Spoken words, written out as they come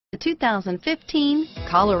The 2015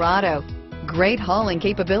 Colorado. Great hauling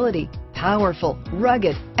capability, powerful,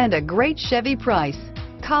 rugged, and a great Chevy price.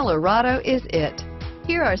 Colorado is it.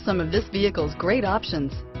 Here are some of this vehicle's great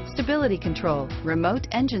options: stability control, remote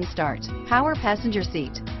engine start, power passenger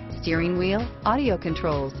seat, steering wheel audio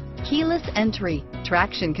controls, keyless entry,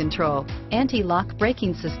 traction control, anti-lock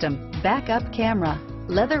braking system, backup camera,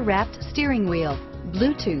 leather-wrapped steering wheel,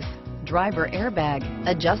 Bluetooth, driver airbag,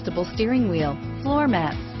 adjustable steering wheel, floor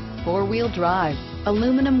mats, four-wheel drive,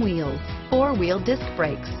 aluminum wheels, four-wheel disc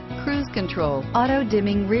brakes, cruise control,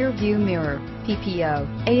 auto-dimming rear view mirror, PPO,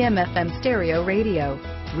 AM/FM stereo radio,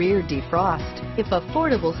 rear defrost. If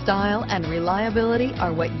affordable style and reliability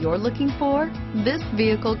are what you're looking for, this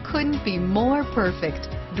vehicle couldn't be more perfect.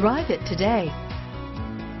 Drive it today.